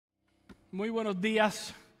Muy buenos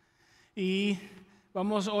días y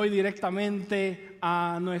vamos hoy directamente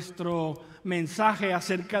a nuestro mensaje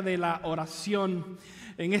acerca de la oración.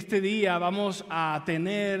 En este día vamos a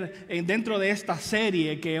tener, dentro de esta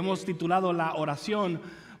serie que hemos titulado La Oración,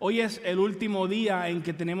 hoy es el último día en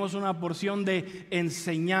que tenemos una porción de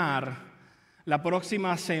enseñar. La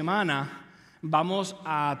próxima semana vamos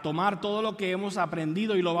a tomar todo lo que hemos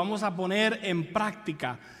aprendido y lo vamos a poner en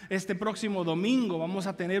práctica. Este próximo domingo vamos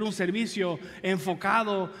a tener un servicio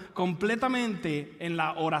enfocado completamente en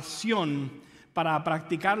la oración para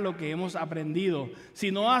practicar lo que hemos aprendido.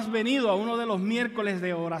 Si no has venido a uno de los miércoles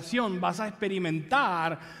de oración, vas a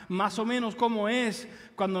experimentar más o menos cómo es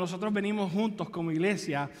cuando nosotros venimos juntos como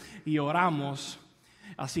iglesia y oramos.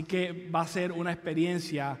 Así que va a ser una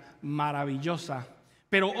experiencia maravillosa.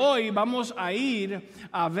 Pero hoy vamos a ir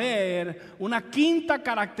a ver una quinta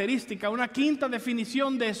característica, una quinta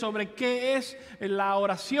definición de sobre qué es la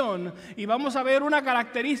oración. Y vamos a ver una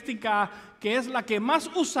característica que es la que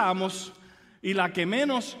más usamos y la que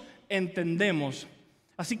menos entendemos.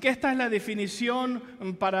 Así que esta es la definición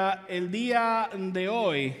para el día de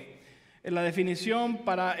hoy. La definición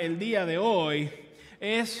para el día de hoy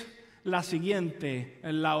es la siguiente: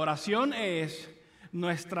 la oración es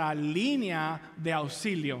nuestra línea de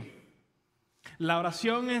auxilio. La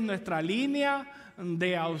oración es nuestra línea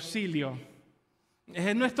de auxilio.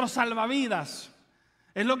 Es nuestro salvavidas.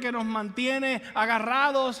 Es lo que nos mantiene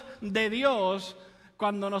agarrados de Dios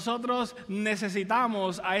cuando nosotros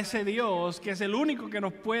necesitamos a ese Dios que es el único que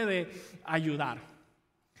nos puede ayudar.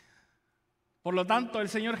 Por lo tanto, el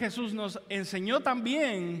Señor Jesús nos enseñó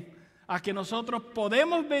también a que nosotros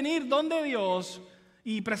podemos venir donde Dios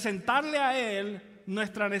y presentarle a Él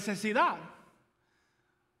nuestra necesidad.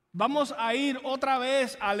 Vamos a ir otra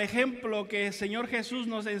vez al ejemplo que el Señor Jesús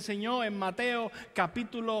nos enseñó en Mateo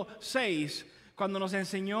capítulo 6, cuando nos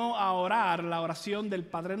enseñó a orar la oración del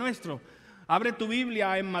Padre Nuestro. Abre tu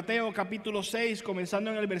Biblia en Mateo capítulo 6,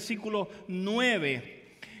 comenzando en el versículo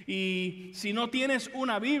 9. Y si no tienes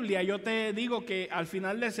una Biblia, yo te digo que al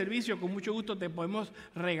final del servicio con mucho gusto te podemos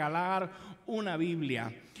regalar una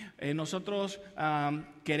Biblia. Nosotros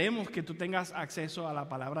queremos que tú tengas acceso a la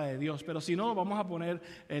palabra de Dios, pero si no, vamos a poner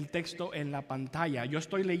el texto en la pantalla. Yo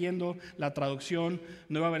estoy leyendo la traducción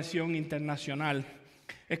Nueva Versión Internacional.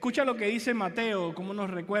 Escucha lo que dice Mateo, cómo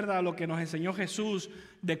nos recuerda lo que nos enseñó Jesús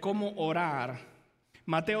de cómo orar.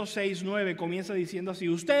 Mateo 6:9 comienza diciendo así: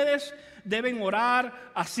 ustedes deben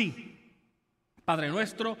orar así: Padre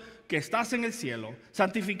nuestro que estás en el cielo,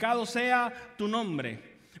 santificado sea tu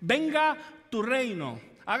nombre. Venga tu reino,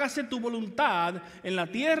 hágase tu voluntad en la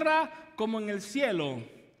tierra como en el cielo.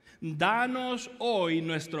 Danos hoy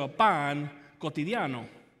nuestro pan cotidiano.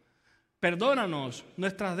 Perdónanos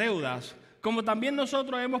nuestras deudas, como también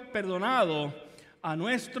nosotros hemos perdonado a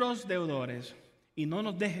nuestros deudores. Y no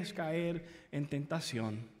nos dejes caer en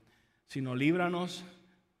tentación, sino líbranos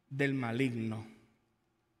del maligno.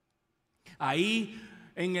 Ahí,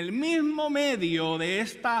 en el mismo medio de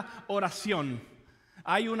esta oración,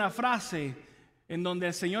 hay una frase en donde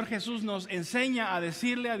el Señor Jesús nos enseña a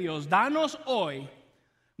decirle a Dios: danos hoy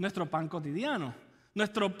nuestro pan cotidiano,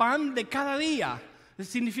 nuestro pan de cada día.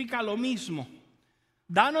 Significa lo mismo.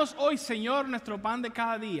 Danos hoy, Señor, nuestro pan de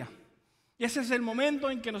cada día. Y ese es el momento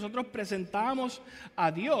en que nosotros presentamos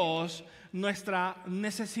a Dios nuestra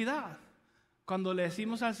necesidad. Cuando le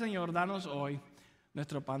decimos al Señor: danos hoy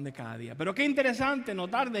nuestro pan de cada día. Pero qué interesante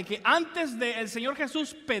notar de que antes de el Señor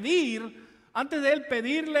Jesús antes de Él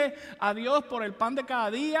pedirle a Dios por el pan de cada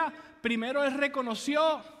día, primero Él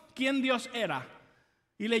reconoció quién Dios era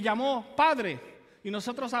y le llamó Padre. Y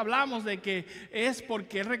nosotros hablamos de que es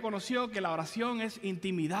porque Él reconoció que la oración es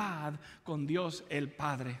intimidad con Dios el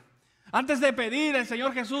Padre. Antes de pedir, el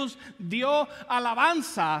Señor Jesús dio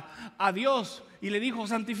alabanza a Dios y le dijo: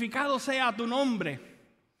 santificado sea tu nombre.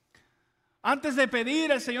 Antes de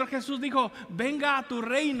pedir, el Señor Jesús dijo: venga a tu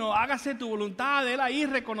reino, hágase tu voluntad. Él ahí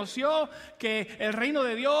reconoció que el reino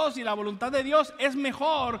de Dios y la voluntad de Dios es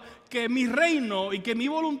mejor que mi reino y que mi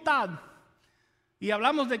voluntad. Y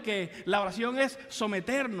hablamos de que la oración es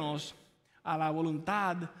someternos a la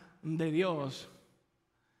voluntad de Dios.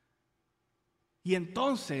 Y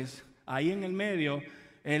entonces, ahí en el medio,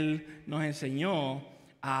 Él nos enseñó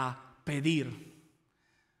a pedir.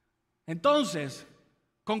 Entonces,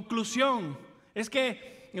 conclusión es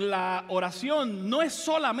que la oración no es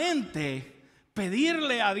solamente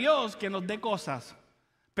pedirle a Dios que nos dé cosas,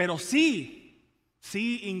 pero sí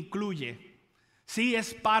incluye, sí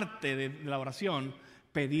es parte de la oración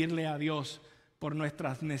pedirle a Dios por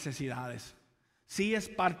nuestras necesidades. Sí es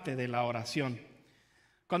parte de la oración.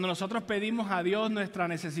 Cuando nosotros pedimos a Dios nuestra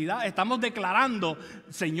necesidad, estamos declarando: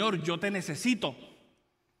 Señor, yo te necesito.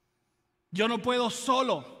 Yo no puedo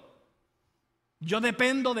solo. Yo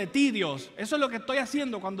dependo de ti, Dios. Eso es lo que estoy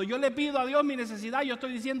haciendo. Cuando yo le pido a Dios mi necesidad, yo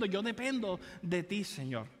estoy diciendo: yo dependo de ti,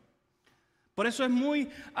 Señor. Por eso es muy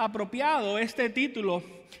apropiado este título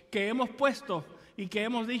que hemos puesto y que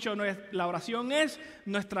hemos dicho: la oración es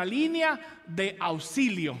nuestra línea de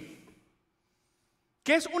auxilio.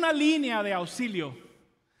 ¿Qué es una línea de auxilio?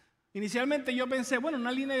 Inicialmente yo pensé, bueno,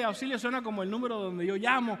 una línea de auxilio suena como el número donde yo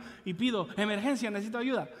llamo y pido: emergencia, necesito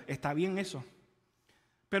ayuda. Está bien eso.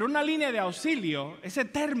 Pero una línea de auxilio, ese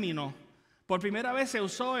término, por primera vez se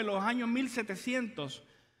usó en los años 1700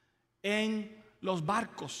 en los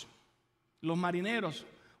barcos, los marineros.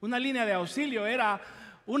 Una línea de auxilio era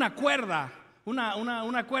una cuerda,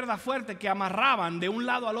 una cuerda fuerte que amarraban de un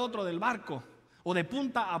lado al otro del barco o de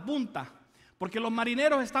punta a punta. Porque los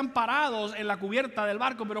marineros están parados en la cubierta del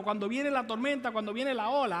barco, pero cuando viene la tormenta, cuando viene la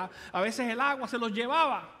ola, a veces el agua se los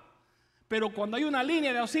llevaba. Pero cuando hay una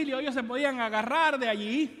línea de auxilio, ellos se podían agarrar de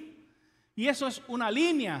allí. Y eso es una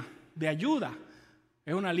línea de ayuda,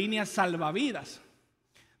 es una línea salvavidas.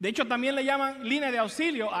 De hecho, también le llaman línea de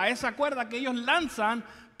auxilio a esa cuerda que ellos lanzan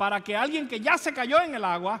para que alguien que ya se cayó en el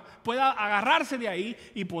agua pueda agarrarse de ahí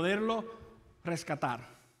y poderlo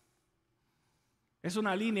rescatar. Es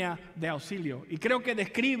una línea de auxilio y creo que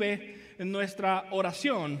describe nuestra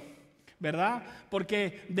oración, ¿verdad?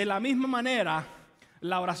 Porque de la misma manera,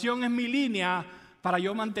 la oración es mi línea para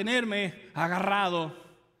yo mantenerme agarrado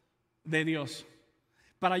de Dios,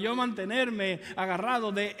 para yo mantenerme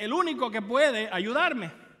agarrado de el único que puede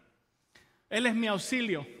ayudarme. Él es mi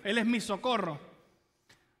auxilio, Él es mi socorro.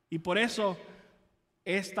 Y por eso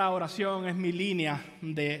esta oración es mi línea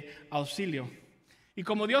de auxilio. Y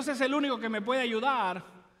como Dios es el único que me puede ayudar,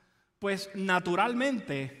 pues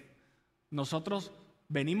naturalmente nosotros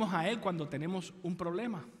venimos a Él cuando tenemos un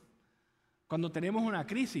problema, cuando tenemos una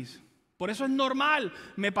crisis. Por eso es normal,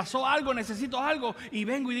 me pasó algo, necesito algo y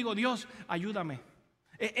vengo y digo: Dios, ayúdame.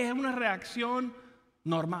 Es una reacción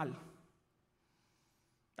normal.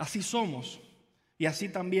 Así somos y así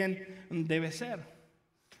también debe ser.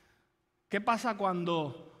 ¿Qué pasa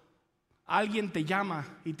cuando alguien te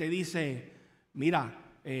llama y te dice: mira,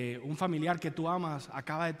 un familiar que tú amas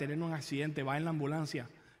acaba de tener un accidente, va en la ambulancia?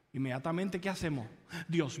 Inmediatamente, ¿qué hacemos?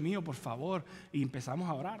 Dios mío, por favor, y empezamos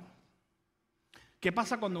a orar. ¿Qué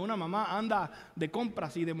pasa cuando una mamá anda de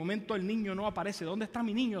compras y de momento el niño no aparece? ¿Dónde está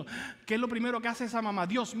mi niño? ¿Qué es lo primero que hace esa mamá?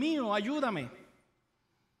 Dios mío, ayúdame.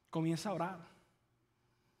 Comienza a orar.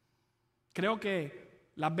 Creo que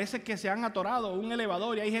las veces que se han atorado un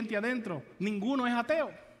elevador y hay gente adentro, ninguno es ateo.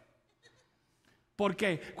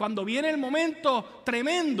 Porque cuando viene el momento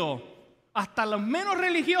tremendo, hasta los menos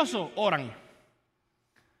religiosos oran.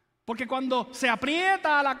 Porque cuando se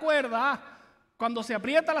aprieta la cuerda, cuando se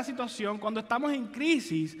aprieta la situación, cuando estamos en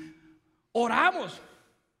crisis, oramos.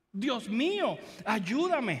 Dios mío,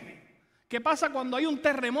 ayúdame. ¿Qué pasa cuando hay un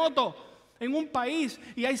terremoto en un país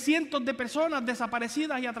y hay cientos de personas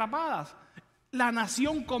desaparecidas y atrapadas? La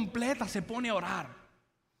nación completa se pone a orar.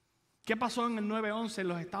 ¿Qué pasó en el 9/11 en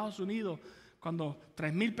los Estados Unidos? Cuando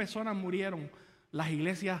 3,000 personas murieron, las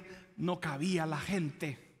iglesias no cabía la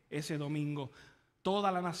gente ese domingo.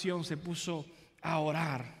 Toda la nación se puso a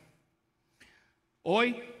orar.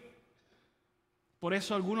 Hoy, por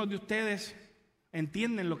eso algunos de ustedes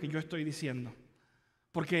entienden lo que yo estoy diciendo.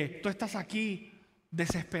 Porque tú estás aquí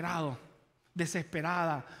desesperado,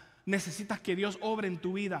 desesperada. Necesitas que Dios obre en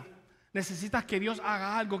tu vida. Necesitas que Dios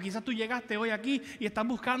haga algo. Quizás tú llegaste hoy aquí y estás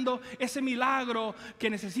buscando ese milagro que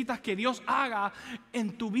necesitas que Dios haga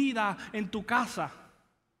en tu vida, en tu casa.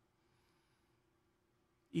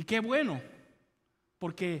 Y qué bueno,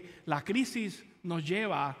 porque la crisis nos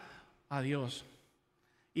lleva a Dios.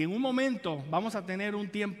 Y en un momento vamos a tener un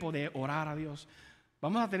tiempo de orar a Dios.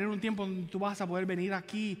 Vamos a tener un tiempo donde tú vas a poder venir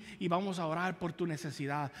aquí y vamos a orar por tu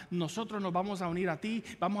necesidad. Nosotros nos vamos a unir a ti,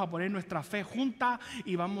 vamos a poner nuestra fe junta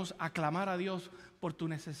y vamos a clamar a Dios por tu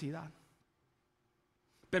necesidad.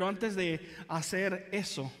 Pero antes de hacer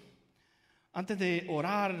eso, antes de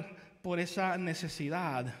orar por esa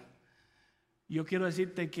necesidad, yo quiero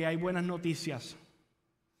decirte que hay buenas noticias.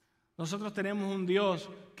 Nosotros tenemos un Dios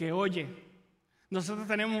que oye. Nosotros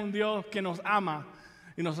tenemos un Dios que nos ama.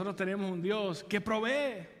 Y nosotros tenemos un Dios que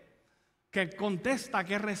provee, que contesta,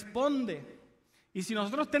 que responde. Y si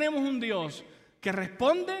nosotros tenemos un Dios que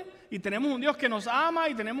responde y tenemos un Dios que nos ama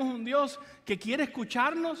y tenemos un Dios que quiere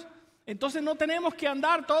escucharnos, entonces no tenemos que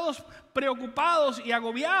andar todos preocupados y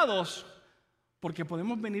agobiados porque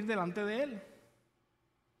podemos venir delante de Él.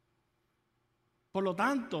 Por lo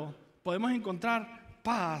tanto, podemos encontrar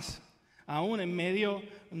paz aún en medio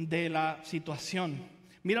de la situación.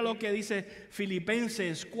 Mira lo que dice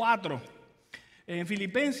Filipenses 4. En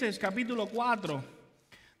Filipenses capítulo 4,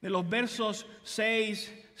 de los versos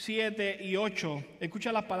 6, 7 y 8,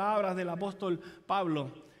 escucha las palabras del apóstol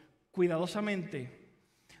Pablo cuidadosamente.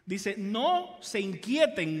 Dice, no se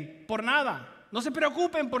inquieten por nada, no se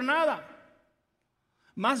preocupen por nada.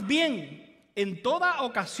 Más bien, en toda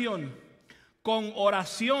ocasión, con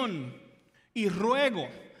oración y ruego,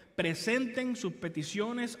 presenten sus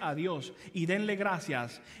peticiones a Dios y denle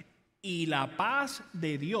gracias. Y la paz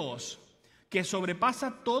de Dios, que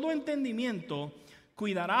sobrepasa todo entendimiento,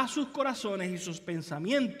 cuidará sus corazones y sus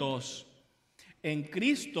pensamientos en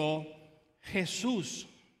Cristo Jesús.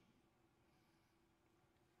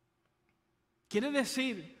 Quiere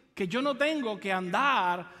decir que yo no tengo que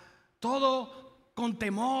andar todo con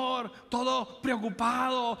temor, todo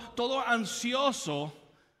preocupado, todo ansioso.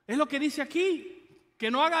 Es lo que dice aquí, que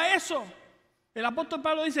no haga eso. El apóstol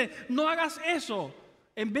Pablo dice, no hagas eso.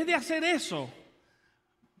 En vez de hacer eso,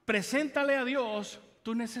 preséntale a Dios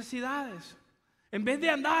tus necesidades. En vez de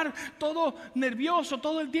andar todo nervioso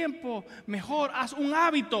todo el tiempo, mejor haz un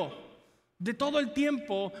hábito de todo el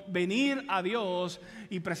tiempo venir a Dios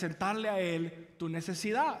y presentarle a Él tu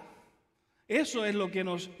necesidad. Eso es lo que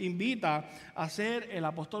nos invita a hacer el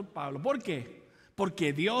apóstol Pablo. ¿Por qué?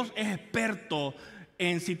 Porque Dios es experto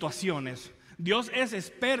en situaciones. Dios es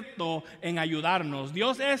experto en ayudarnos.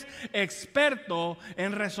 Dios es experto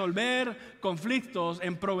en resolver conflictos,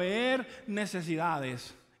 en proveer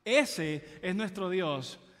necesidades. Ese es nuestro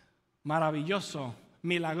Dios, maravilloso,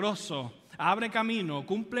 milagroso, abre camino,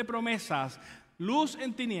 cumple promesas, luz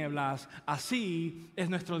en tinieblas. Así es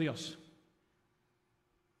nuestro Dios.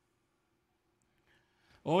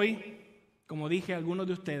 Hoy, como dije, algunos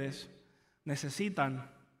de ustedes necesitan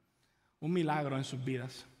un milagro en sus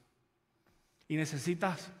vidas. Y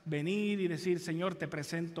necesitas venir y decir, Señor, te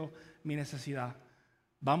presento mi necesidad.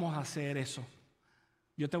 Vamos a hacer eso.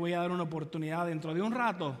 Yo te voy a dar una oportunidad dentro de un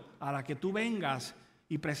rato a la que tú vengas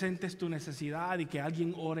y presentes tu necesidad y que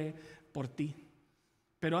alguien ore por ti.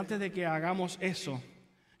 Pero antes de que hagamos eso,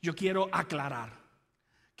 yo quiero aclarar.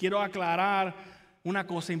 Quiero aclarar una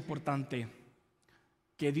cosa importante.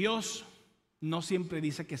 Que Dios no siempre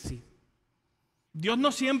dice que sí. Dios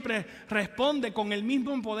no siempre responde con el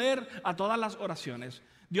mismo poder a todas las oraciones.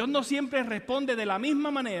 Dios no siempre responde de la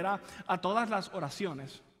misma manera a todas las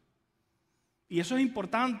oraciones. Y eso es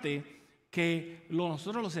importante que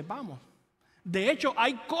nosotros lo sepamos. De hecho,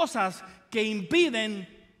 hay cosas que impiden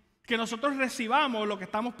que nosotros recibamos lo que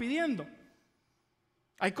estamos pidiendo.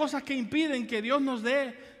 Hay cosas que impiden que Dios nos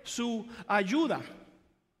dé su ayuda.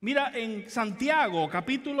 Mira en Santiago,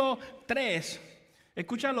 capítulo 3,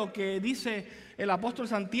 escucha lo que dice el apóstol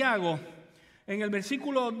Santiago. En el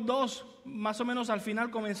versículo 2, más o menos al final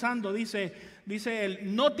comenzando, dice él,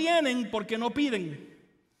 no tienen porque no piden.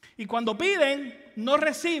 Y cuando piden, no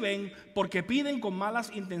reciben porque piden con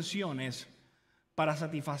malas intenciones para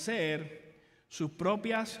satisfacer sus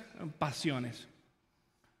propias pasiones.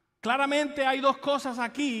 Claramente hay dos cosas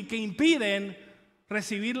aquí que impiden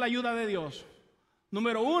recibir la ayuda de Dios.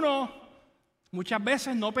 Número uno, muchas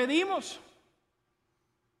veces no pedimos.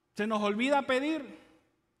 Se nos olvida pedir.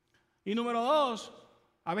 Y número dos,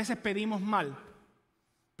 a veces pedimos mal.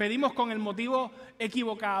 Pedimos con el motivo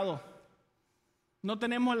equivocado. No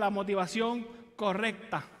tenemos la motivación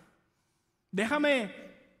correcta. Déjame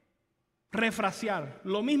refrasear.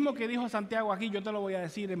 Lo mismo que dijo Santiago aquí, yo te lo voy a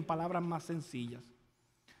decir en palabras más sencillas.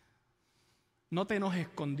 No te enojes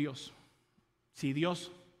con Dios si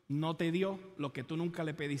Dios no te dio lo que tú nunca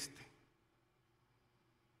le pediste.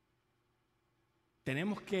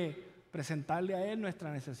 Tenemos que presentarle a Él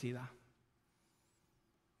nuestra necesidad.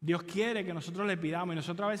 Dios quiere que nosotros le pidamos y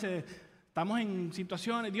nosotros a veces estamos en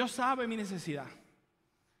situaciones, Dios sabe mi necesidad,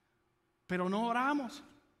 pero no oramos,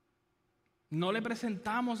 no le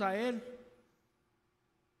presentamos a Él.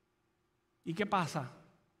 ¿Y qué pasa?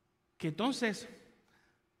 Que entonces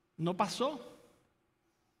no pasó,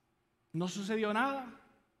 no sucedió nada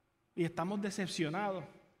y estamos decepcionados.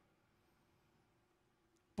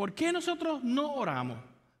 ¿Por qué nosotros no oramos?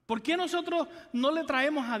 ¿Por qué nosotros no le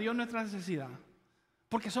traemos a Dios nuestra necesidad?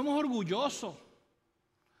 Porque somos orgullosos.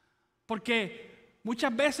 Porque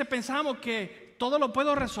muchas veces pensamos que todo lo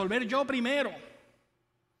puedo resolver yo primero.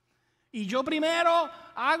 Y yo primero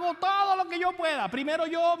hago todo lo que yo pueda. Primero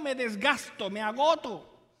yo me desgasto, me agoto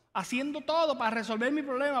haciendo todo para resolver mi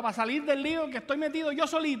problema, para salir del lío en que estoy metido yo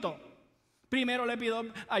solito. Primero le pido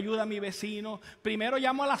ayuda a mi vecino. Primero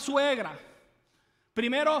llamo a la suegra.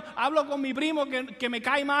 Primero hablo con mi primo que me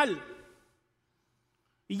cae mal.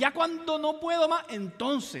 Y ya cuando no puedo más,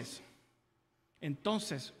 entonces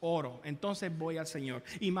entonces oro, entonces voy al Señor.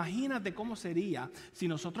 Imagínate cómo sería si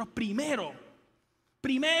nosotros primero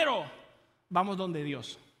vamos donde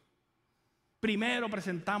Dios. Primero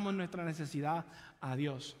presentamos nuestra necesidad a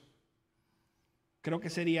Dios. Creo que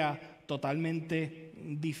sería totalmente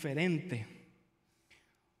diferente.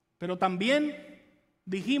 Pero también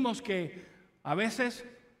dijimos que a veces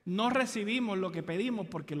no recibimos lo que pedimos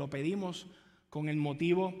porque lo pedimos con el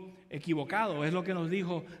motivo equivocado. Es lo que nos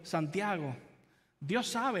dijo Santiago. Dios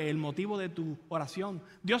sabe el motivo de tu oración.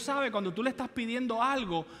 Dios sabe cuando tú le estás pidiendo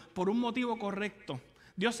algo por un motivo correcto.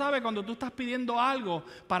 Dios sabe cuando tú estás pidiendo algo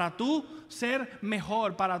para tú ser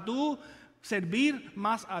mejor, para tú servir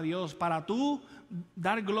más a Dios, para tú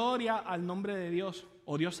dar gloria al nombre de Dios.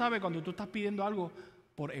 O Dios sabe cuando tú estás pidiendo algo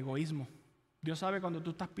por egoísmo. Dios sabe cuando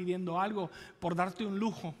tú estás pidiendo algo por darte un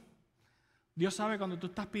lujo. Dios sabe cuando tú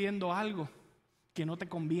estás pidiendo algo que no te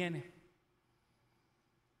conviene.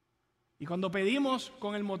 Y cuando pedimos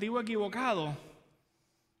con el motivo equivocado,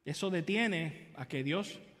 eso detiene a que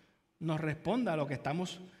Dios nos responda a lo que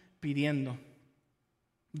estamos pidiendo.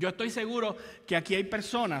 Yo estoy seguro que aquí hay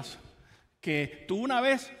personas que tú una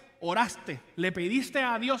vez oraste, le pediste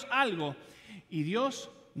a Dios algo y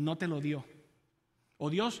Dios no te lo dio. O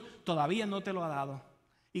Dios todavía no te lo ha dado.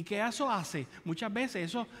 ¿Y qué eso hace? Muchas veces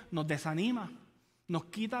eso nos desanima, nos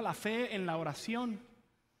quita la fe en la oración.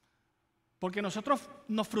 Porque nosotros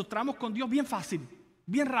nos frustramos con Dios bien fácil,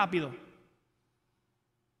 bien rápido.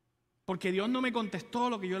 Porque Dios no me contestó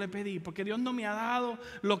lo que yo le pedí, porque Dios no me ha dado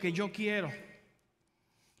lo que yo quiero.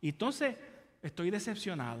 Y entonces estoy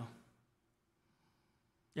decepcionado.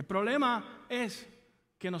 El problema es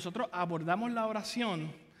que nosotros abordamos la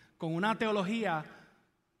oración con una teología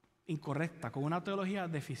incorrecta, con una teología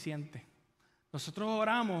deficiente. Nosotros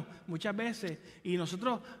oramos muchas veces y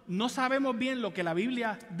nosotros no sabemos bien lo que la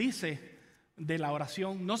Biblia dice de la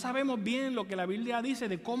oración. No sabemos bien lo que la Biblia dice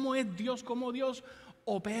de cómo es Dios, cómo Dios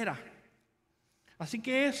opera. Así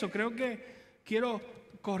que eso creo que quiero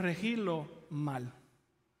corregirlo mal.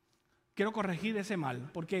 Quiero corregir ese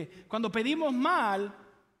mal, porque cuando pedimos mal,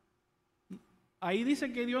 ahí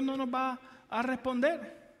dice que Dios no nos va a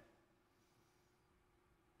responder.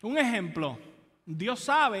 Un ejemplo, Dios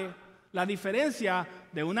sabe la diferencia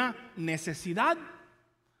de una necesidad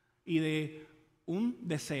y de un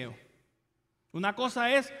deseo. Una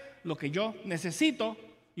cosa es lo que yo necesito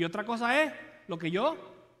y otra cosa es lo que yo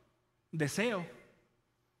deseo.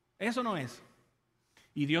 Eso no es.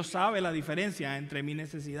 Y Dios sabe la diferencia entre mi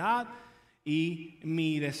necesidad y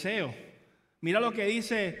mi deseo. Mira lo que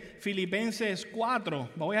dice Filipenses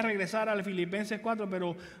 4. Voy a regresar al Filipenses 4,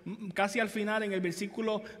 pero casi al final en el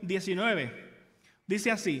versículo 19.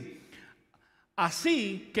 Dice así: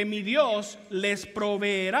 así que mi Dios les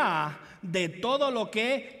proveerá de todo lo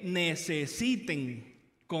que necesiten,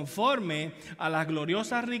 conforme a las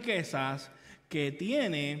gloriosas riquezas que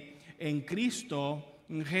tiene en Cristo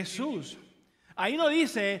Jesús. Ahí no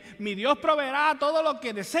dice, mi Dios proveerá todo lo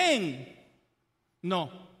que deseen.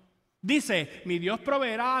 No. Dice, mi Dios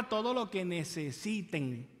proveerá todo lo que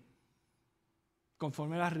necesiten,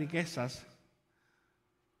 conforme a las riquezas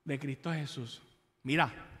de Cristo Jesús.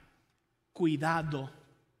 Mira, cuidado.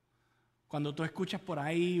 Cuando tú escuchas por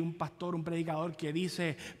ahí un pastor, un predicador que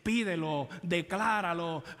dice, pídelo,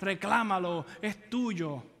 decláralo, reclámalo, es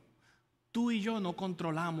tuyo. Tú y yo no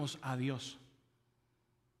controlamos a Dios.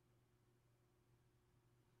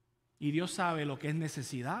 Y Dios sabe lo que es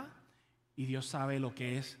necesidad y Dios sabe lo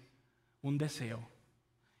que es un deseo.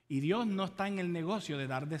 Y Dios no está en el negocio de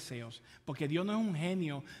dar deseos, porque Dios no es un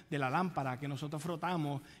genio de la lámpara que nosotros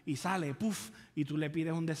frotamos y sale, puff, y tú le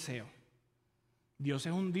pides un deseo. Dios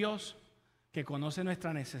es un Dios que conoce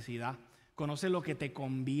nuestra necesidad, conoce lo que te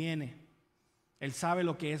conviene. Él sabe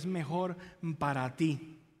lo que es mejor para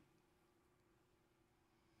ti.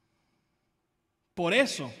 Por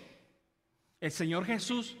eso, el Señor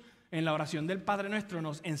Jesús en la oración del Padre Nuestro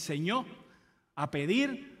nos enseñó a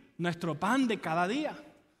pedir nuestro pan de cada día.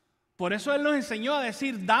 Por eso Él nos enseñó a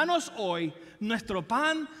decir, danos hoy nuestro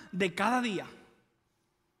pan de cada día.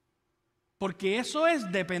 Porque eso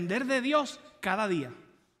es depender de Dios cada día.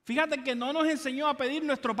 Fíjate que no nos enseñó a pedir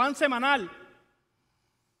nuestro pan semanal.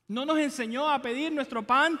 No nos enseñó a pedir nuestro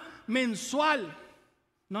pan mensual.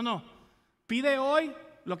 No. Pide hoy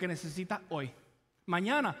lo que necesitas hoy.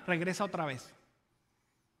 Mañana regresa otra vez.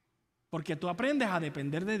 Porque tú aprendes a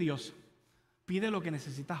depender de Dios. Pide lo que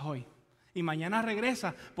necesitas hoy. Y mañana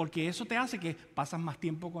regresa, porque eso te hace que pasas más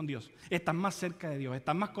tiempo con Dios. Estás más cerca de Dios,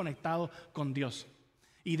 estás más conectado con Dios.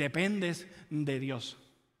 Y dependes de Dios.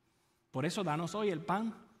 Por eso danos hoy el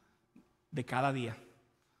pan de cada día.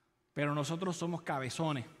 Pero nosotros somos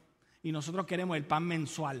cabezones. Y nosotros queremos el pan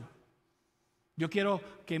mensual. Yo quiero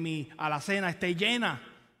que mi alacena esté llena,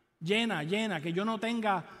 que yo no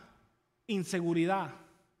tenga inseguridad.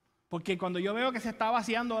 Porque cuando yo veo que se está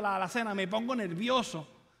vaciando la alacena, me pongo nervioso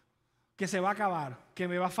que se va a acabar, que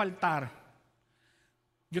me va a faltar.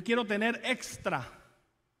 Yo quiero tener extra.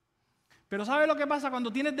 Pero ¿sabes lo que pasa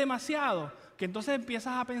cuando tienes demasiado? Que entonces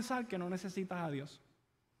empiezas a pensar que no necesitas a Dios.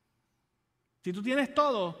 Si tú tienes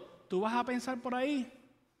todo, tú vas a pensar por ahí,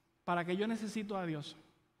 ¿para qué yo necesito a Dios?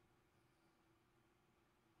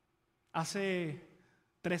 Hace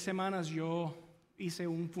 3 semanas yo hice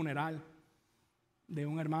un funeral de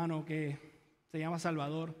un hermano que se llama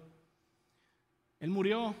Salvador. Él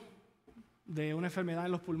murió de una enfermedad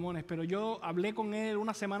en los pulmones, pero yo hablé con él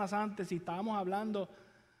unas semanas antes y estábamos hablando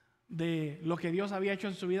de lo que Dios había hecho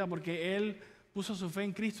en su vida, porque él puso su fe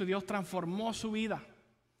en Cristo y Dios transformó su vida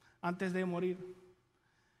antes de morir.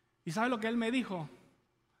 ¿Y sabe lo que él me dijo?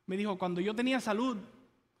 Me dijo, cuando yo tenía salud,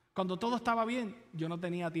 cuando todo estaba bien, yo no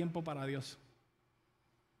tenía tiempo para Dios.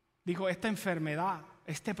 Dijo, esta enfermedad,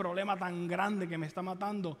 este problema tan grande que me está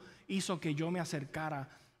matando, hizo que yo me acercara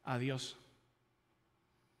a Dios.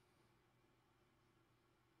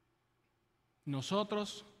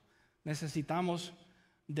 Nosotros necesitamos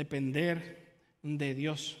depender de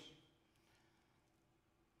Dios.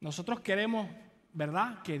 Nosotros queremos,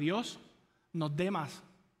 ¿verdad?, que Dios nos dé más.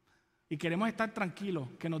 Y queremos estar tranquilos,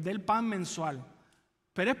 que nos dé el pan mensual.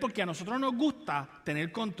 Pero es porque a nosotros nos gusta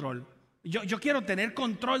tener control. Yo quiero tener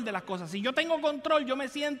control de las cosas. Si yo tengo control, yo me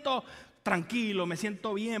siento tranquilo, me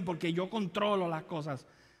siento bien porque yo controlo las cosas.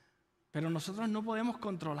 Pero nosotros no podemos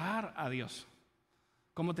controlar a Dios.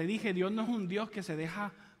 Como te dije, Dios no es un Dios que se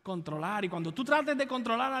deja controlar. Y cuando tú trates de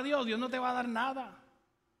controlar a Dios, Dios no te va a dar nada.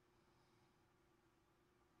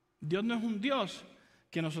 Dios no es un Dios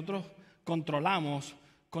que nosotros controlamos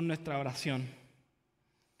con nuestra oración.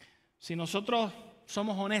 Si nosotros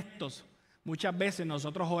somos honestos, muchas veces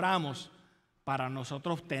nosotros oramos para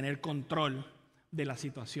nosotros tener control de la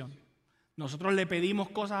situación. Nosotros le pedimos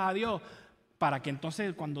cosas a Dios para que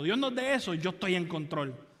entonces cuando Dios nos dé eso, yo estoy en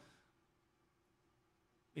control.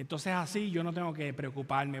 Entonces así yo no tengo que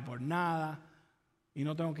preocuparme por nada y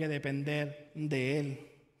no tengo que depender de Él.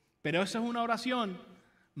 Pero esa es una oración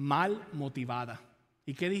mal motivada.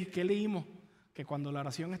 ¿Y qué leímos? Que cuando la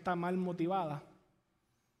oración está mal motivada,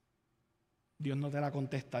 Dios no te la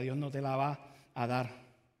contesta, Dios no te la va a dar.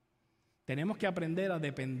 Tenemos que aprender a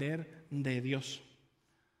depender de Dios.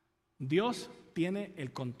 Dios tiene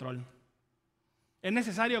el control. Es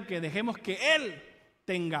necesario que dejemos que Él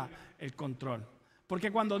tenga el control.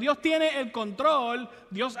 Porque cuando Dios tiene el control,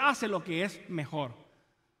 Dios hace lo que es mejor.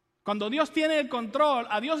 Cuando Dios tiene el control,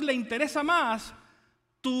 a Dios le interesa más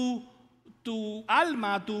tu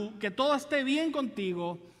alma, que todo esté bien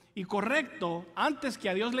contigo y correcto, antes que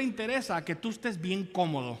a Dios le interesa que tú estés bien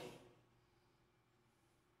cómodo.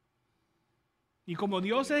 Y como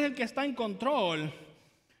Dios es el que está en control,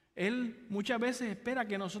 Él muchas veces espera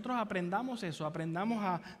que nosotros aprendamos eso, aprendamos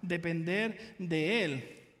a depender de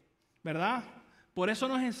Él, ¿verdad? Por eso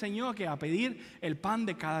nos enseñó a pedir el pan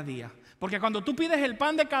de cada día. Porque cuando tú pides el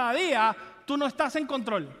pan de cada día, tú no estás en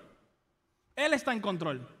control. Él está en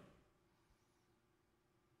control.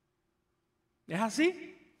 ¿Es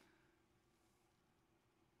así?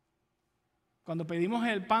 Cuando pedimos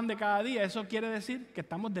el pan de cada día, eso quiere decir que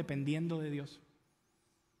estamos dependiendo de Dios.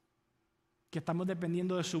 Que estamos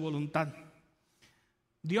dependiendo de su voluntad.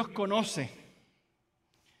 Dios conoce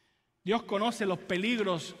los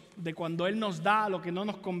peligros de cuando Él nos da lo que no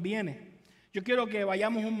nos conviene. Yo quiero que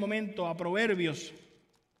vayamos un momento a Proverbios.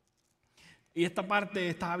 Y esta parte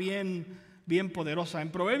está bien poderosa.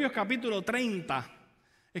 En Proverbios capítulo 30,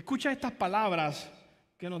 escucha estas palabras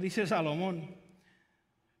que nos dice Salomón.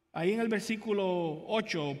 Ahí en el versículo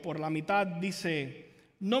 8, por la mitad, dice: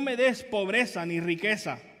 no me des pobreza ni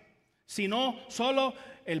riqueza, sino solo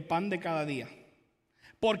el pan de cada día.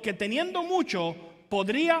 Porque teniendo mucho,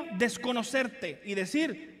 podría desconocerte y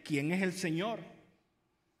decir, ¿quién es el Señor?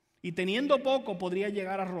 Y teniendo poco, podría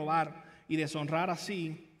llegar a robar y deshonrar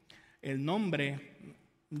así el nombre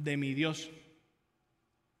de mi Dios.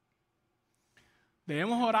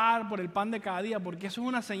 Debemos orar por el pan de cada día, porque eso es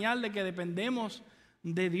una señal de que dependemos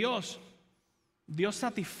de Dios. Dios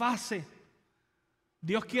satisface.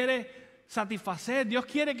 Dios quiere satisfacer. Dios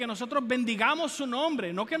quiere que nosotros bendigamos su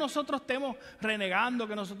nombre. No que nosotros estemos renegando,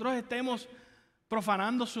 que nosotros estemos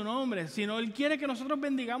profanando su nombre, sino Él quiere que nosotros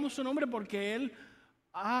bendigamos su nombre porque Él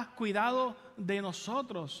ha cuidado de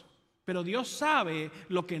nosotros. Pero Dios sabe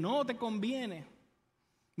lo que no te conviene.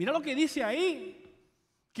 Mira lo que dice ahí.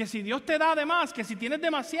 Que si Dios te da de más, que si tienes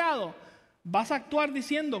demasiado, vas a actuar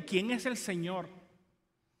diciendo, ¿quién es el Señor?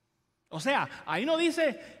 O sea, ahí no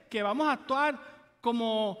dice que vamos a actuar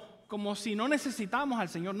como si no necesitamos al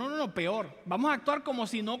Señor. No, no, no, peor. Vamos a actuar como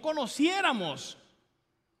si no conociéramos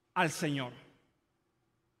al Señor.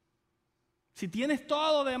 Si tienes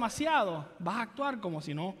todo demasiado, vas a actuar como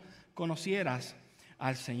si no conocieras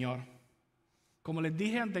al Señor. Como les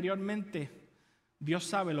dije anteriormente, Dios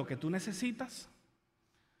sabe lo que tú necesitas,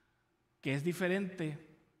 que es diferente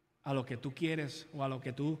a lo que tú quieres o a lo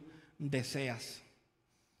que tú deseas.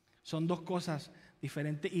 Son dos cosas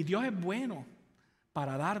diferentes y Dios es bueno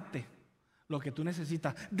para darte lo que tú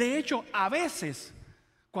necesitas. De hecho, a veces,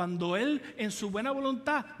 cuando Él en su buena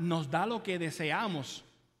voluntad nos da lo que deseamos,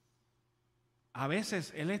 a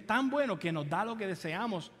veces Él es tan bueno que nos da lo que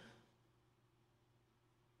deseamos,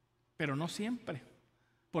 pero no siempre.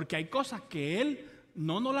 Porque hay cosas que Él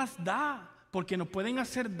no nos las da, porque nos pueden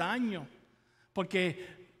hacer daño,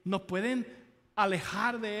 porque nos pueden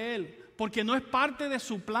alejar de Él, porque no es parte de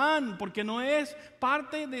su plan, porque no es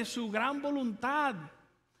parte de su gran voluntad.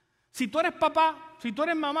 Si tú eres papá, si tú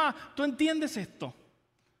eres mamá, tú entiendes esto.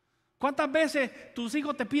 ¿Cuántas veces tus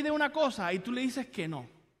hijos te piden una cosa y tú le dices que no?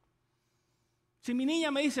 Si mi niña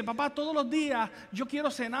me dice, papá, todos los días yo quiero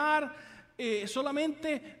cenar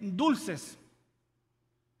solamente dulces,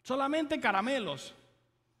 solamente caramelos,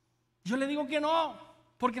 yo le digo que no,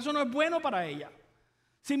 porque eso no es bueno para ella.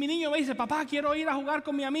 Si mi niño me dice, papá, quiero ir a jugar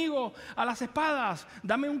con mi amigo a las espadas,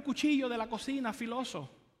 dame un cuchillo de la cocina filoso,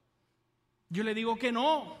 yo le digo que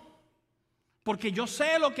no, porque yo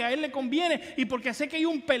sé lo que a él le conviene y porque sé que hay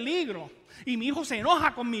un peligro y mi hijo se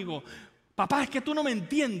enoja conmigo. Papá, es que tú no me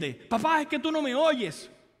entiendes. Papá, es que tú no me oyes.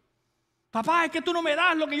 Papá, es que tú no me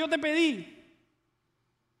das lo que yo te pedí.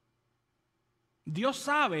 Dios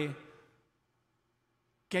sabe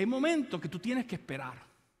que hay momentos que tú tienes que esperar,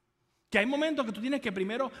 que hay momentos que tú tienes que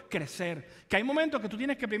primero crecer, que hay momentos que tú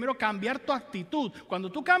tienes que primero cambiar tu actitud. Cuando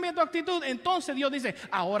tú cambias tu actitud, entonces Dios dice,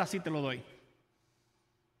 ahora sí te lo doy.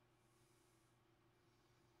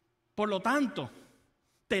 Por lo tanto,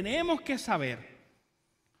 tenemos que saber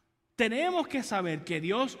que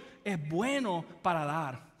Dios es bueno para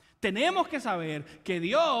dar. Tenemos que saber que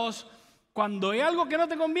Dios, cuando hay algo que no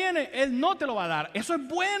te conviene, Él no te lo va a dar. Eso es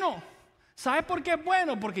bueno. ¿Sabes por qué es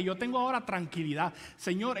bueno? Porque yo tengo ahora tranquilidad.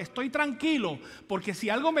 Señor, estoy tranquilo, porque si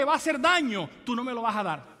algo me va a hacer daño, tú no me lo vas a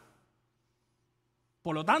dar.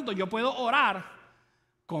 Por lo tanto, yo puedo orar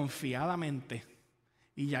confiadamente.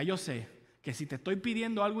 Y ya yo sé que si te estoy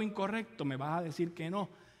pidiendo algo incorrecto, me vas a decir que no.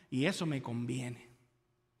 Y eso me conviene.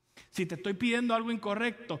 Si te estoy pidiendo algo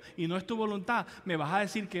incorrecto y no es tu voluntad, me vas a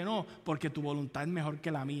decir que no, porque tu voluntad es mejor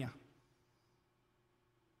que la mía.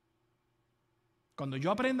 Cuando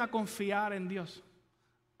yo aprenda a confiar en Dios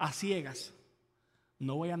a ciegas,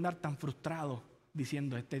 no voy a andar tan frustrado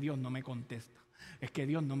diciendo, este Dios no me contesta, es que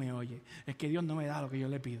Dios no me oye, es que Dios no me da lo que yo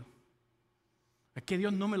le pido, es que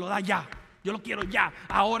Dios no me lo da ya, yo lo quiero ya,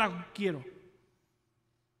 ahora quiero.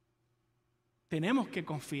 Tenemos que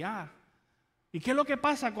confiar. ¿Y qué es lo que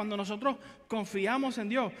pasa cuando nosotros confiamos en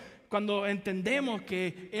Dios? Cuando entendemos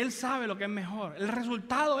que Él sabe lo que es mejor. El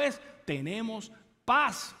resultado es, tenemos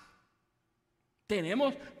paz.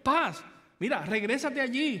 Tenemos paz. Mira, regrésate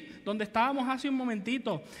allí donde estábamos hace un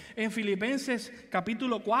momentito, en Filipenses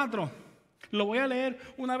capítulo 4. Lo voy a leer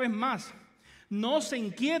una vez más. No se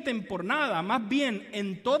inquieten por nada, más bien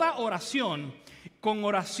en toda ocasión,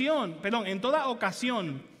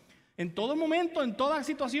 en todo momento, en toda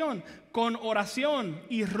situación, con oración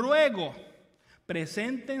y ruego,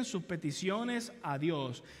 presenten sus peticiones a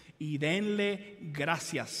Dios y denle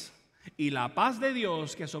gracias. Y la paz de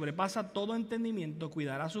Dios, que sobrepasa todo entendimiento,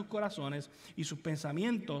 cuidará sus corazones y sus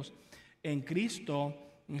pensamientos en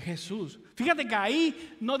Cristo Jesús. Fíjate que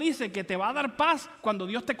ahí no dice que te va a dar paz cuando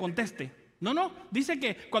Dios te conteste. No, dice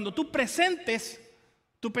que cuando tú presentes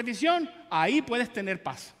tu petición, ahí puedes tener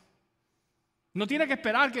paz. No tienes que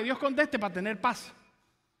esperar que Dios conteste para tener paz.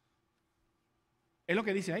 Es lo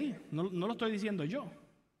que dice ahí, no lo estoy diciendo yo.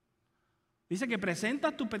 Dice que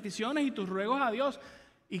presentas tus peticiones y tus ruegos a Dios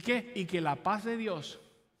y que la paz de Dios,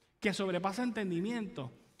 que sobrepasa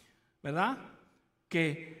entendimiento, ¿verdad?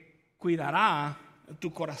 Que cuidará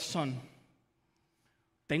tu corazón.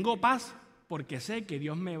 Tengo paz porque sé que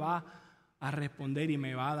Dios me va a responder y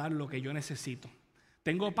me va a dar lo que yo necesito.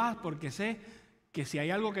 Tengo paz porque sé que si hay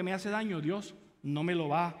algo que me hace daño, Dios no me lo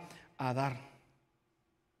va a dar.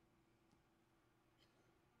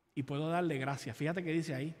 Y puedo darle gracias. Fíjate que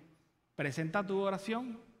dice ahí, presenta tu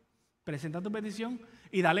oración, presenta tu petición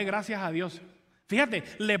y dale gracias a Dios. Fíjate,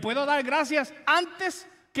 le puedo dar gracias antes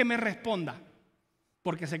que me responda,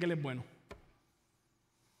 porque sé que Él es bueno.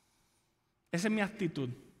 Esa es mi actitud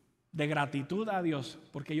de gratitud a Dios,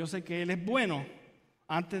 porque yo sé que Él es bueno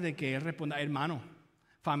antes de que Él responda. Hermano,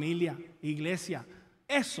 familia, iglesia,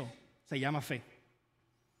 eso se llama fe.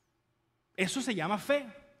 Eso se llama fe.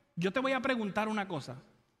 Yo te voy a preguntar una cosa.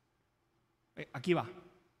 Aquí va.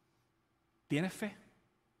 ¿Tienes fe?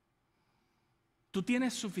 ¿Tú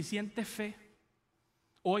tienes suficiente fe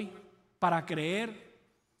hoy para creer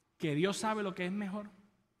que Dios sabe lo que es mejor?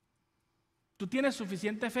 ¿Tú tienes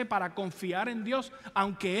suficiente fe para confiar en Dios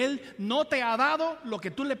aunque Él no te ha dado lo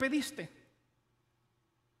que tú le pediste?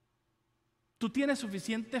 ¿Tú tienes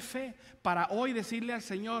suficiente fe para hoy decirle al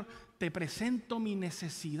Señor, te presento mi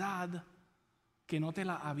necesidad que no te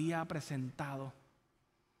la había presentado?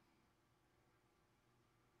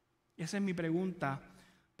 Esa es mi pregunta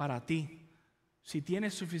para ti. Si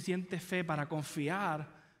tienes suficiente fe para confiar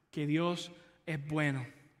que Dios es bueno.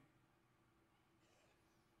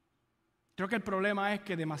 Creo que el problema es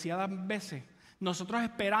que demasiadas veces nosotros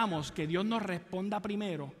esperamos que Dios nos responda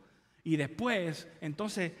primero y después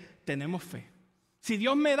entonces tenemos fe. Si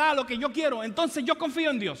Dios me da lo que yo quiero, entonces yo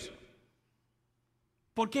confío en Dios.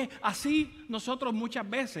 Porque así nosotros muchas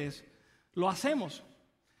veces lo hacemos.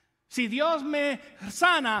 Si Dios me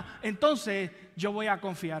sana, entonces yo voy a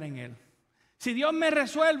confiar en Él. Si Dios me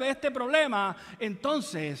resuelve este problema,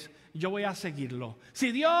 entonces yo voy a seguirlo.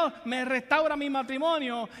 Si Dios me restaura mi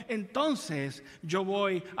matrimonio, entonces yo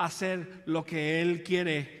voy a hacer lo que Él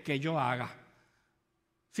quiere que yo haga.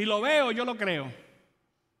 Si lo veo, yo lo creo.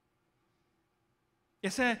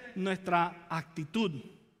 Esa es nuestra actitud.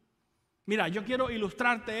 Mira, yo quiero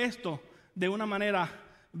ilustrarte esto de una manera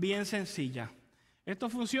bien sencilla. Esto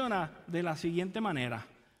funciona de la siguiente manera.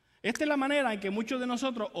 Esta es la manera en que muchos de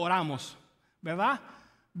nosotros oramos, ¿verdad?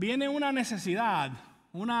 Viene una necesidad,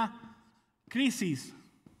 una crisis.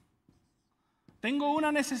 Tengo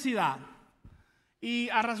una necesidad. Y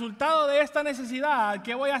a resultado de esta necesidad,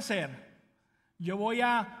 ¿qué voy a hacer? Yo voy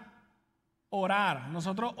a orar.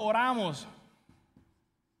 Nosotros oramos,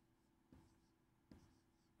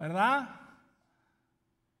 ¿verdad?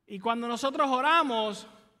 Y cuando nosotros oramos,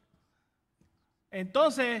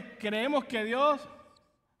 entonces creemos que Dios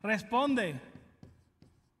responde,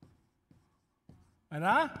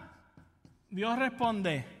 ¿verdad? Dios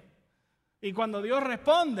responde. Y cuando Dios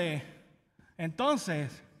responde,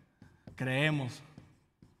 entonces creemos.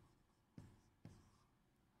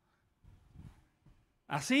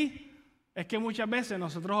 Así es que muchas veces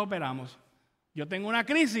nosotros operamos. Yo tengo una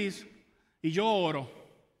crisis y yo oro.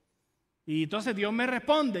 Y entonces Dios me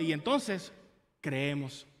responde y entonces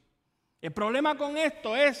creemos. El problema con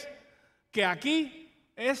esto es que aquí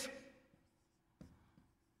es,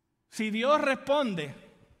 si Dios responde,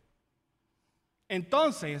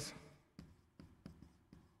 entonces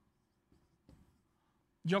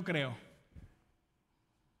yo creo.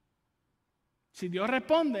 Si Dios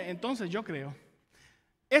responde, entonces yo creo.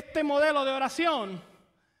 Este modelo de oración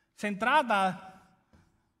se trata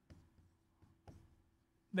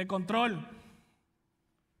de control.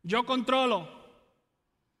 Yo controlo.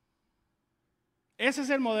 Ese es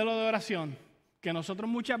el modelo de oración que nosotros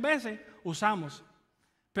muchas veces usamos.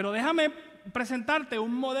 Pero déjame presentarte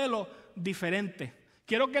un modelo diferente.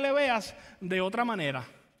 Quiero que le veas de otra manera.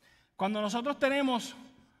 Cuando nosotros tenemos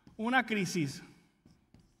una crisis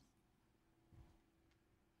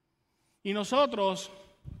y nosotros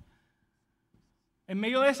en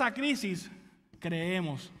medio de esa crisis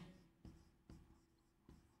creemos.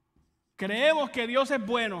 Creemos que Dios es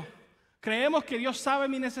bueno. Creemos que Dios sabe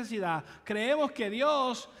mi necesidad. Creemos que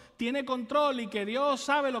Dios tiene control y que Dios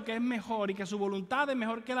sabe lo que es mejor y que su voluntad es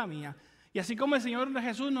mejor que la mía. Y así como el Señor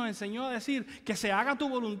Jesús nos enseñó a decir que se haga tu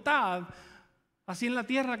voluntad, así en la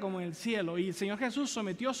tierra como en el cielo. Y el Señor Jesús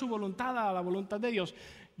sometió su voluntad a la voluntad de Dios.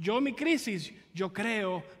 Yo en mi crisis, yo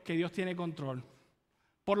creo que Dios tiene control.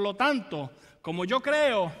 Por lo tanto, como yo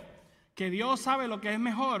creo que Dios sabe lo que es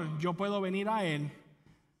mejor, yo puedo venir a Él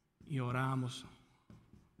y oramos.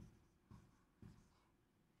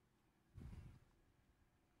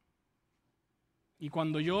 Y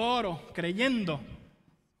cuando yo oro creyendo,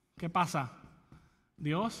 ¿qué pasa?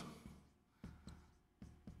 Dios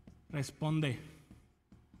responde.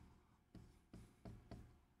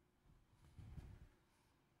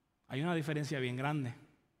 Hay una diferencia bien grande.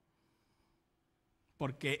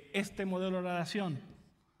 Porque este modelo de oración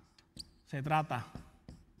se trata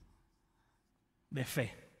de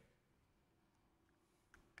fe.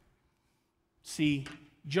 Si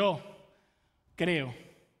yo creo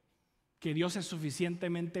que Dios es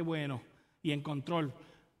suficientemente bueno y en control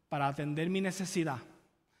para atender mi necesidad,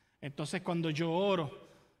 entonces cuando yo oro,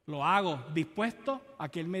 lo hago dispuesto a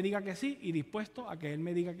que Él me diga que sí y dispuesto a que Él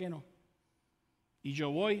me diga que no. Y yo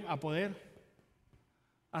voy a poder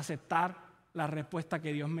aceptar la respuesta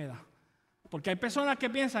que Dios me da. Porque hay personas que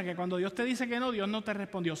piensan que cuando Dios te dice que no, Dios no te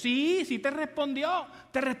respondió. Sí, sí te respondió,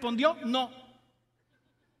 no.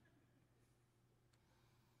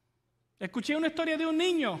 Escuché una historia de un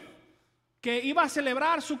niño que iba a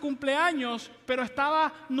celebrar su cumpleaños, pero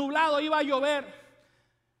estaba nublado, iba a llover.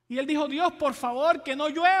 Y él dijo: Dios, por favor, que no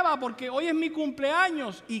llueva, porque hoy es mi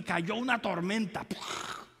cumpleaños. Y cayó una tormenta.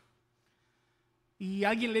 Y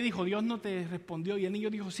alguien le dijo: Dios no te respondió. Y el niño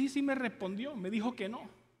dijo: sí, sí me respondió, me dijo que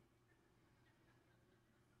no.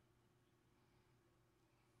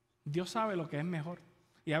 Dios sabe lo que es mejor.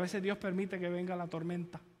 Y a veces Dios permite que venga la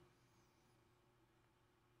tormenta.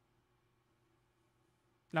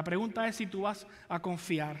 La pregunta es si tú vas a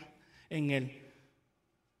confiar en Él.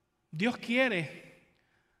 Dios quiere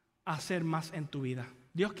hacer más en tu vida.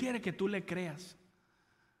 Dios quiere que tú le creas.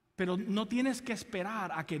 Pero no tienes que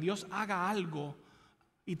esperar a que Dios haga algo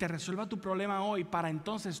y te resuelva tu problema hoy para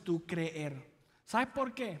entonces tú creer. ¿Sabes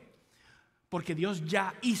por qué? Porque Dios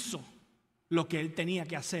ya hizo lo que Él tenía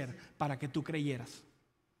que hacer para que tú creyeras.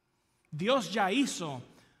 Dios ya hizo,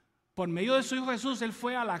 por medio de su Hijo Jesús, Él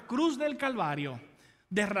fue a la cruz del Calvario,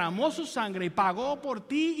 derramó su sangre y pagó por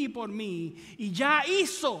ti y por mí, y ya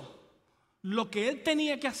hizo lo que Él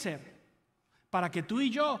tenía que hacer para que tú y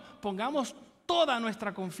yo pongamos toda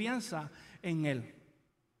nuestra confianza en Él.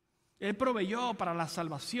 Él proveyó para la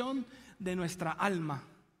salvación de nuestra alma.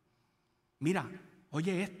 Mira,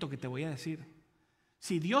 oye esto que te voy a decir.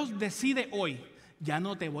 Si Dios decide hoy, ya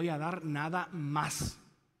no te voy a dar nada más.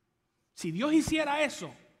 Si Dios hiciera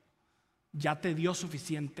eso, ya te dio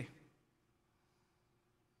suficiente.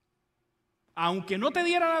 Aunque no te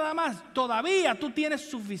diera nada más, todavía tú tienes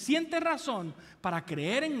suficiente razón para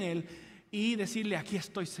creer en Él y decirle: aquí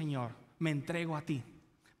estoy, Señor, me entrego a ti.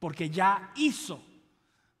 Porque ya hizo.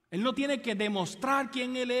 Él no tiene que demostrar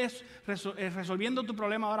quién Él es resolviendo tu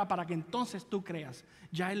problema ahora para que entonces tú creas.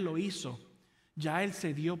 Ya Él lo hizo. Ya Él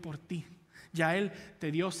se dio por ti. Ya Él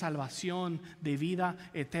te dio salvación de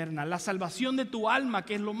vida eterna. La salvación de tu alma,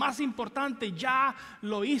 que es lo más importante, ya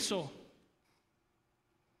lo hizo.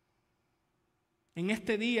 En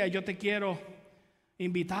este día yo te quiero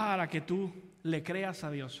invitar a que tú le creas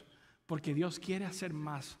a Dios, porque Dios quiere hacer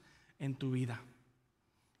más en tu vida.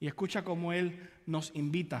 Y escucha cómo Él nos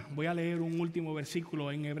invita. Voy a leer un último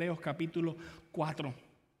versículo en Hebreos capítulo 4,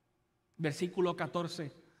 versículo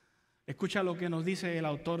 14. Escucha lo que nos dice el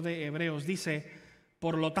autor de Hebreos. Dice: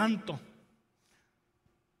 por lo tanto,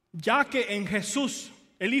 ya que en Jesús,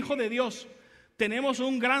 el Hijo de Dios, tenemos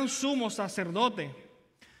un gran sumo sacerdote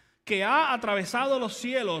que ha atravesado los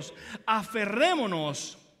cielos,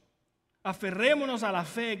 aferrémonos a la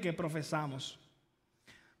fe que profesamos.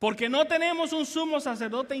 Porque no tenemos un sumo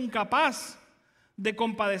sacerdote incapaz de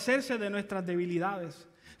compadecerse de nuestras debilidades,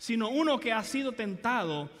 sino uno que ha sido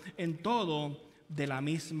tentado en todo de la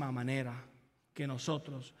misma manera que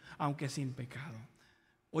nosotros, aunque sin pecado.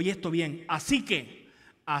 Oye esto bien: así que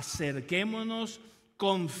acerquémonos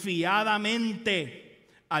confiadamente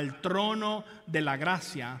al trono de la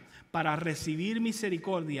gracia para recibir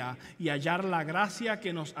misericordia y hallar la gracia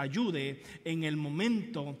que nos ayude en el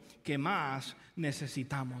momento que más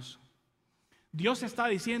necesitamos. Dios está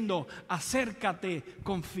diciendo: acércate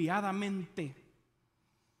confiadamente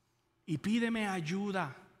y pídeme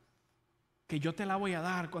ayuda, que yo te la voy a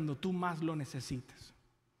dar cuando tú más lo necesites.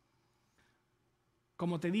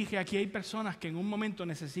 Como te dije, aquí hay personas que en un momento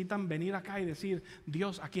necesitan venir acá y decir: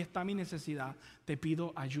 Dios, aquí está mi necesidad, te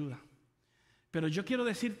pido ayuda. Pero yo quiero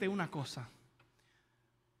decirte una cosa: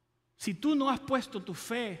 si tú no has puesto tu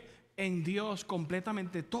fe en Dios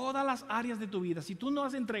completamente, todas las áreas de tu vida, si tú no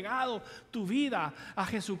has entregado tu vida a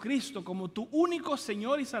Jesucristo como tu único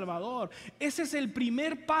Señor y Salvador, ese es el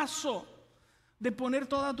primer paso de poner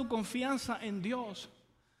toda tu confianza en Dios.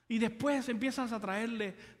 Y después empiezas a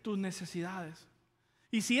traerle tus necesidades.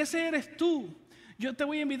 Y si ese eres tú, yo te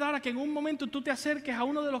voy a invitar a que en un momento tú te acerques a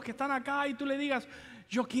uno de los que están acá y tú le digas: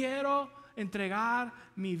 yo quiero entregar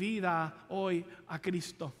mi vida hoy a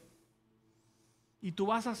Cristo. Y tú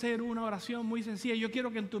vas a hacer una oración muy sencilla. Yo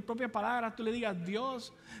quiero que en tus propias palabras tú le digas: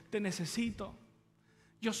 Dios, te necesito.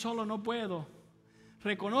 Yo solo no puedo.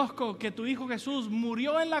 Reconozco que tu Hijo Jesús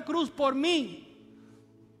murió en la cruz por mí.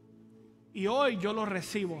 Y hoy yo lo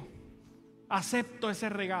recibo. Acepto ese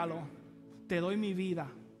regalo. Te doy mi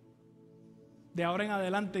vida. De ahora en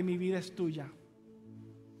adelante mi vida es tuya.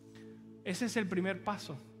 Ese es el primer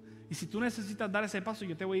paso. Y si tú necesitas dar ese paso,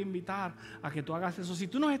 yo te voy a invitar a que tú hagas eso. Si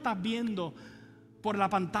tú nos estás viendo por la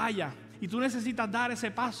pantalla y tú necesitas dar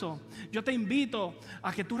ese paso, yo te invito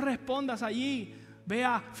a que tú respondas allí. Ve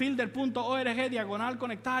a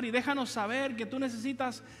fielder.org/conectar y déjanos saber que tú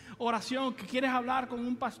necesitas oración, que quieres hablar con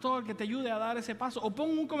un pastor que te ayude a dar ese paso, o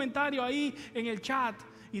pon un comentario ahí en el chat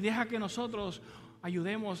y deja que nosotros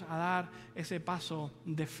ayudemos a dar ese paso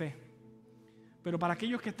de fe. Pero para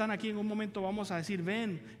aquellos que están aquí, en un momento vamos a decir,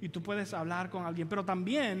 ven y tú puedes hablar con alguien. Pero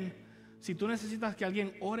también, si tú necesitas que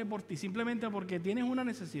alguien ore por ti, simplemente porque tienes una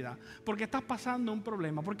necesidad, porque estás pasando un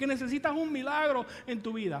problema, porque necesitas un milagro en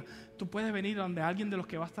tu vida, tú puedes venir donde alguien de los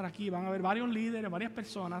que va a estar aquí. Van a haber varios líderes, varias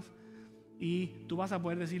personas, y tú vas a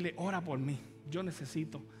poder decirle, ora por mí, yo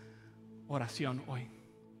necesito oración hoy.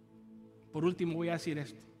 Por último, voy a decir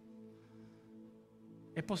esto.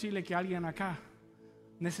 Es posible que alguien acá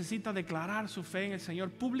necesita declarar su fe en el Señor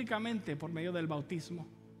públicamente por medio del bautismo.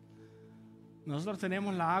 Nosotros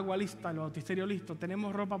tenemos la agua lista, el bautisterio listo,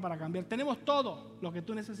 tenemos ropa para cambiar, tenemos todo lo que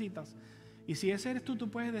tú necesitas. Y si ese eres tú, tú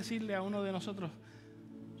puedes decirle a uno de nosotros,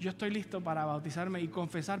 yo estoy listo para bautizarme y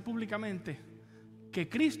confesar públicamente que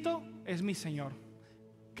Cristo es mi Señor,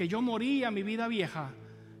 que yo morí a mi vida vieja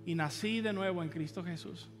y nací de nuevo en Cristo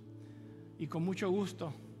Jesús. Y con mucho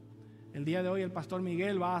gusto, el día de hoy el pastor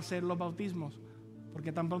Miguel va a hacer los bautismos,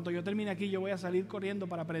 porque tan pronto yo termine aquí, yo voy a salir corriendo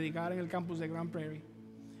para predicar en el campus de Grand Prairie.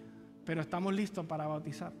 Pero estamos listos para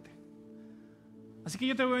bautizarte. Así que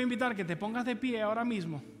yo te voy a invitar que te pongas de pie ahora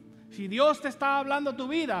mismo. Si Dios te está hablando a tu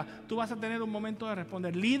vida, tú vas a tener un momento de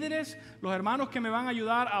responder. Líderes, los hermanos que me van a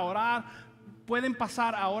ayudar a orar, pueden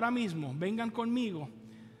pasar ahora mismo. Vengan conmigo.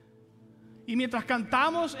 Y mientras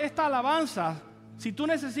cantamos esta alabanza, si tú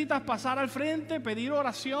necesitas pasar al frente, pedir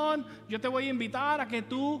oración, yo te voy a invitar a que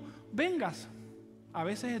tú vengas. A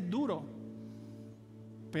veces es duro,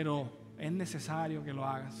 pero es necesario que lo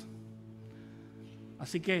hagas.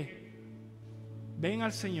 Así que ven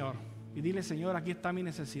al Señor y dile, Señor, aquí está mi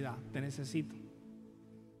necesidad, te necesito.